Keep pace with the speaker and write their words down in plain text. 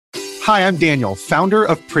Hi, I'm Daniel, founder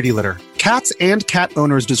of Pretty Litter. Cats and cat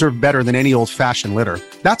owners deserve better than any old-fashioned litter.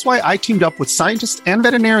 That's why I teamed up with scientists and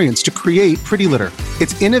veterinarians to create Pretty Litter.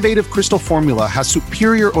 Its innovative crystal formula has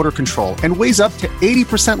superior odor control and weighs up to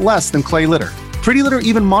 80% less than clay litter. Pretty Litter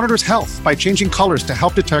even monitors health by changing colors to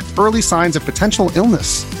help detect early signs of potential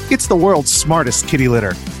illness. It's the world's smartest kitty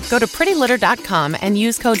litter. Go to prettylitter.com and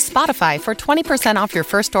use code SPOTIFY for 20% off your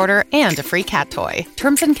first order and a free cat toy.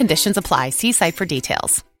 Terms and conditions apply. See site for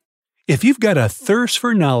details. If you've got a thirst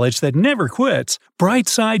for knowledge that never quits,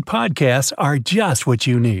 Brightside Podcasts are just what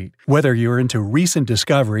you need. Whether you're into recent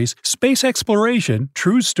discoveries, space exploration,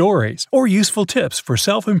 true stories, or useful tips for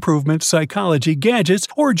self-improvement, psychology, gadgets,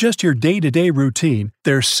 or just your day-to-day routine,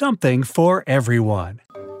 there's something for everyone.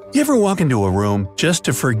 You ever walk into a room just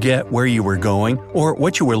to forget where you were going or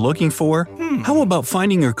what you were looking for? How about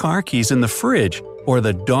finding your car keys in the fridge or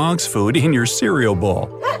the dog's food in your cereal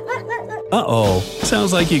bowl? Uh-oh,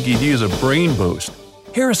 sounds like you could use a brain boost.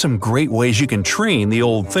 Here are some great ways you can train the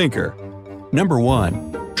old thinker. Number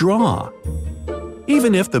 1. Draw.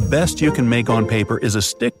 Even if the best you can make on paper is a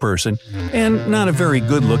stick person, and not a very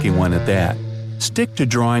good-looking one at that, stick to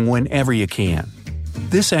drawing whenever you can.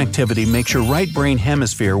 This activity makes your right brain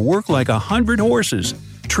hemisphere work like 100 horses,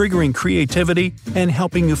 triggering creativity and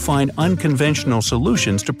helping you find unconventional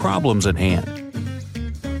solutions to problems at hand.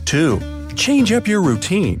 2. Change up your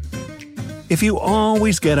routine. If you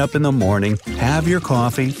always get up in the morning, have your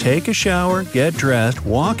coffee, take a shower, get dressed,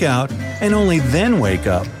 walk out, and only then wake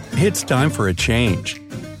up, it's time for a change.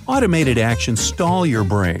 Automated actions stall your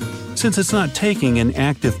brain, since it's not taking an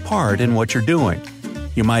active part in what you're doing.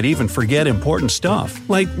 You might even forget important stuff,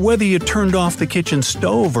 like whether you turned off the kitchen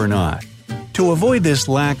stove or not. To avoid this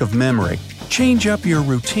lack of memory, change up your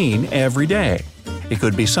routine every day. It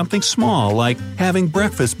could be something small like having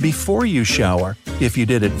breakfast before you shower, if you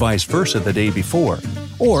did it vice versa the day before,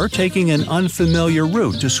 or taking an unfamiliar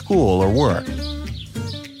route to school or work.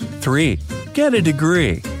 3. Get a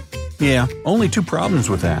degree. Yeah, only 2 problems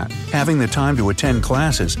with that: having the time to attend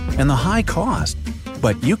classes and the high cost.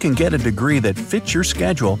 But you can get a degree that fits your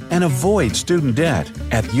schedule and avoid student debt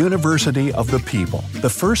at University of the People, the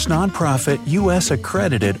first nonprofit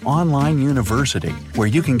U.S.-accredited online university where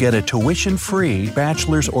you can get a tuition-free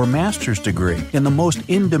bachelor's or master's degree in the most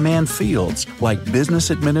in-demand fields like business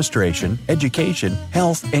administration, education,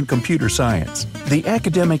 health, and computer science. The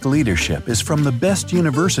academic leadership is from the best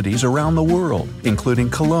universities around the world, including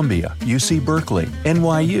Columbia, UC Berkeley,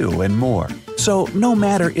 NYU, and more. So no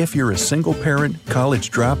matter if you're a single parent,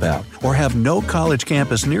 college dropout, or have no college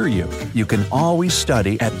campus near you, you can always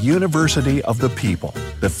study at University of the People.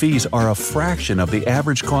 The fees are a fraction of the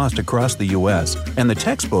average cost across the U.S., and the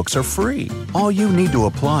textbooks are free. All you need to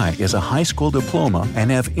apply is a high school diploma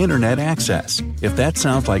and have internet access. If that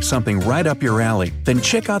sounds like something right up your alley, then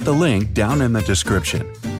check out the link down in the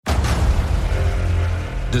description.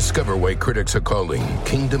 Discover why critics are calling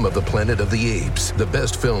Kingdom of the Planet of the Apes the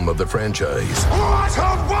best film of the franchise. What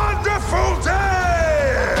a wonderful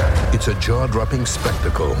day! It's a jaw-dropping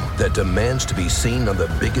spectacle that demands to be seen on the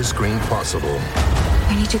biggest screen possible.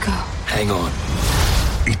 We need to go. Hang on.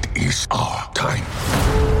 It is our time.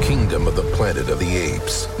 Kingdom of the Planet of the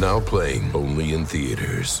Apes. Now playing only in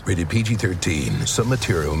theaters. Rated PG-13. Some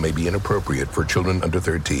material may be inappropriate for children under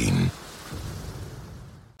 13.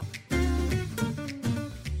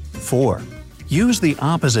 4. Use the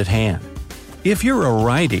opposite hand. If you're a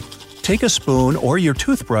righty, take a spoon or your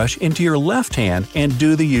toothbrush into your left hand and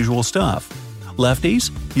do the usual stuff.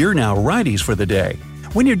 Lefties, you're now righties for the day.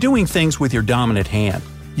 When you're doing things with your dominant hand,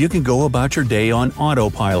 you can go about your day on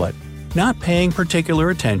autopilot, not paying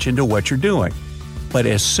particular attention to what you're doing. But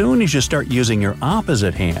as soon as you start using your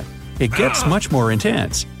opposite hand, it gets much more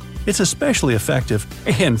intense. It's especially effective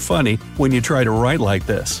and funny when you try to write like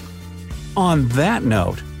this. On that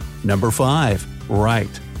note, Number 5.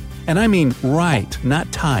 Write. And I mean write,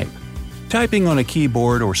 not type. Typing on a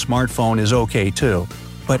keyboard or smartphone is okay too,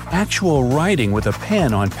 but actual writing with a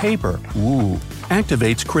pen on paper,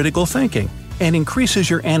 activates critical thinking and increases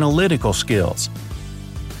your analytical skills.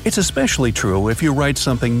 It's especially true if you write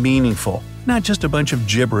something meaningful, not just a bunch of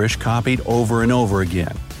gibberish copied over and over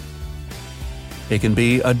again. It can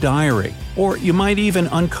be a diary, or you might even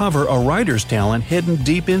uncover a writer's talent hidden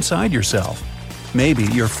deep inside yourself. Maybe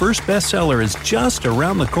your first bestseller is just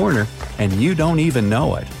around the corner and you don't even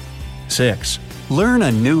know it. 6. Learn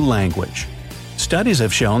a new language. Studies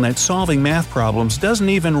have shown that solving math problems doesn't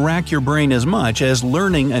even rack your brain as much as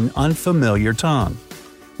learning an unfamiliar tongue.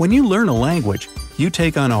 When you learn a language, you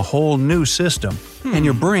take on a whole new system, and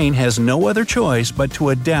your brain has no other choice but to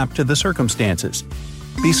adapt to the circumstances.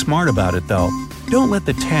 Be smart about it though. Don't let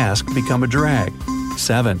the task become a drag.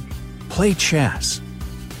 7. Play chess.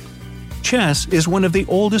 Chess is one of the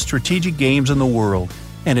oldest strategic games in the world,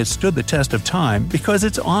 and it stood the test of time because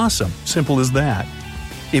it's awesome, simple as that.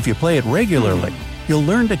 If you play it regularly, you'll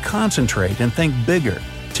learn to concentrate and think bigger,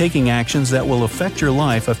 taking actions that will affect your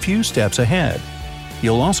life a few steps ahead.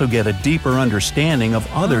 You'll also get a deeper understanding of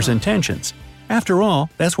others' intentions. After all,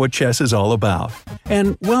 that's what chess is all about.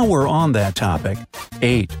 And while we're on that topic,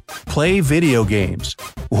 8. Play video games.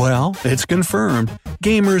 Well, it's confirmed.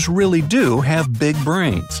 Gamers really do have big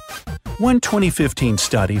brains. One 2015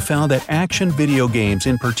 study found that action video games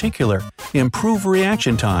in particular improve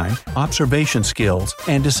reaction time, observation skills,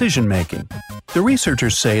 and decision-making. The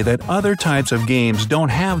researchers say that other types of games don't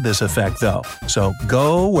have this effect though, so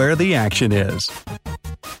go where the action is.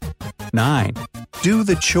 9. Do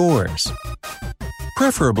the chores.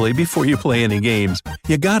 Preferably before you play any games.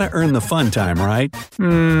 You gotta earn the fun time, right?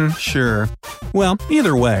 Sure. Well,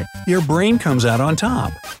 either way, your brain comes out on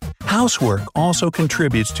top. Housework also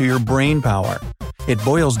contributes to your brain power. It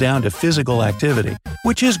boils down to physical activity,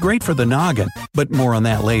 which is great for the noggin, but more on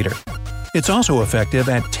that later. It's also effective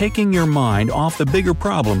at taking your mind off the bigger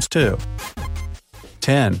problems too.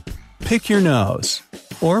 10. Pick your nose.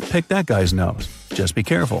 Or pick that guy's nose. Just be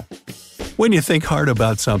careful. When you think hard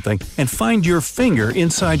about something and find your finger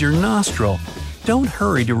inside your nostril, don't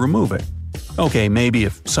hurry to remove it. Okay, maybe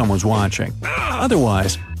if someone's watching.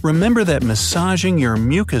 Otherwise, remember that massaging your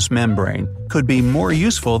mucous membrane could be more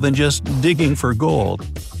useful than just digging for gold.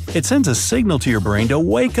 It sends a signal to your brain to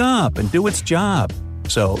wake up and do its job,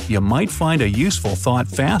 so you might find a useful thought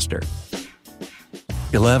faster.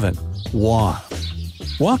 11. Walk.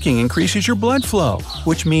 Walking increases your blood flow,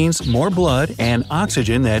 which means more blood and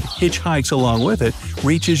oxygen that hitchhikes along with it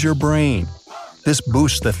reaches your brain. This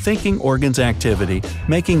boosts the thinking organ's activity,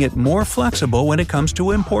 making it more flexible when it comes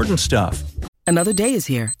to important stuff. Another day is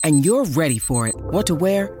here, and you're ready for it. What to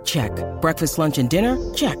wear? Check. Breakfast, lunch, and dinner?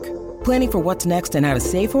 Check. Planning for what's next and how to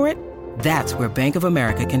save for it? That's where Bank of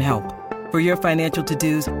America can help. For your financial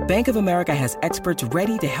to-dos, Bank of America has experts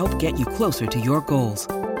ready to help get you closer to your goals.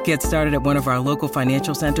 Get started at one of our local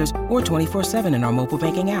financial centers or 24/7 in our mobile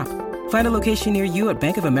banking app. Find a location near you at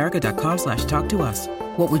bankofamerica.com/talktous.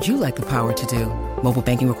 What would you like the power to do? Mobile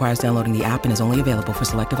banking requires downloading the app and is only available for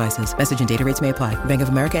select devices. Message and data rates may apply. Bank of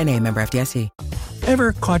America N.A., member FDIC.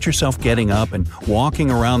 Ever caught yourself getting up and walking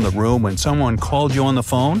around the room when someone called you on the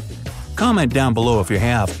phone? Comment down below if you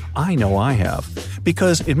have. I know I have.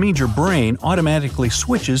 Because it means your brain automatically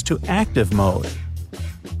switches to active mode.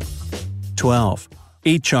 12.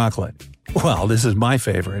 Eat chocolate. Well, this is my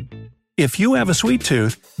favorite. If you have a sweet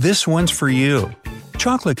tooth, this one's for you.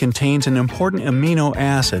 Chocolate contains an important amino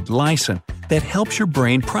acid, lysine, that helps your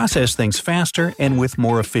brain process things faster and with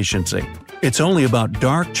more efficiency. It's only about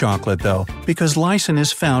dark chocolate though, because lysine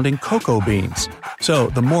is found in cocoa beans. So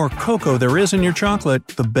the more cocoa there is in your chocolate,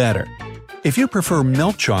 the better. If you prefer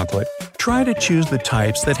milk chocolate, try to choose the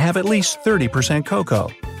types that have at least 30% cocoa.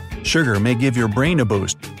 Sugar may give your brain a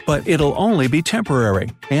boost, but it'll only be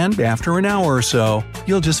temporary, and after an hour or so,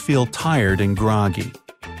 you'll just feel tired and groggy.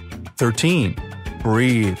 13.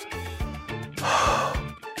 Breathe.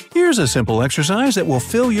 Here's a simple exercise that will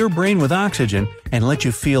fill your brain with oxygen and let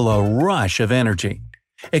you feel a rush of energy.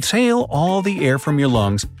 Exhale all the air from your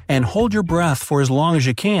lungs and hold your breath for as long as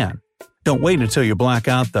you can. Don't wait until you black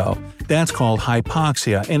out though. That's called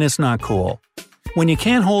hypoxia and it's not cool. When you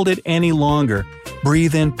can't hold it any longer,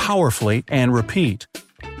 breathe in powerfully and repeat.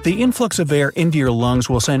 The influx of air into your lungs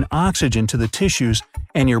will send oxygen to the tissues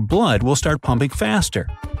and your blood will start pumping faster.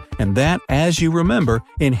 And that, as you remember,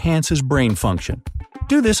 enhances brain function.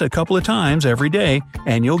 Do this a couple of times every day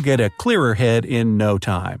and you'll get a clearer head in no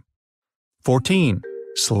time. 14.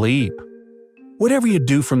 Sleep. Whatever you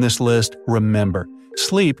do from this list, remember,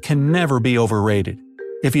 sleep can never be overrated.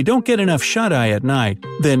 If you don't get enough shut-eye at night,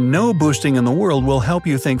 then no boosting in the world will help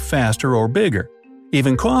you think faster or bigger.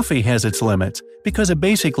 Even coffee has its limits, because it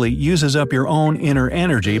basically uses up your own inner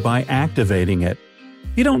energy by activating it.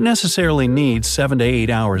 You don't necessarily need 7 to 8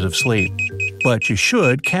 hours of sleep, but you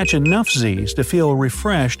should catch enough Z's to feel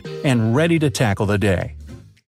refreshed and ready to tackle the day.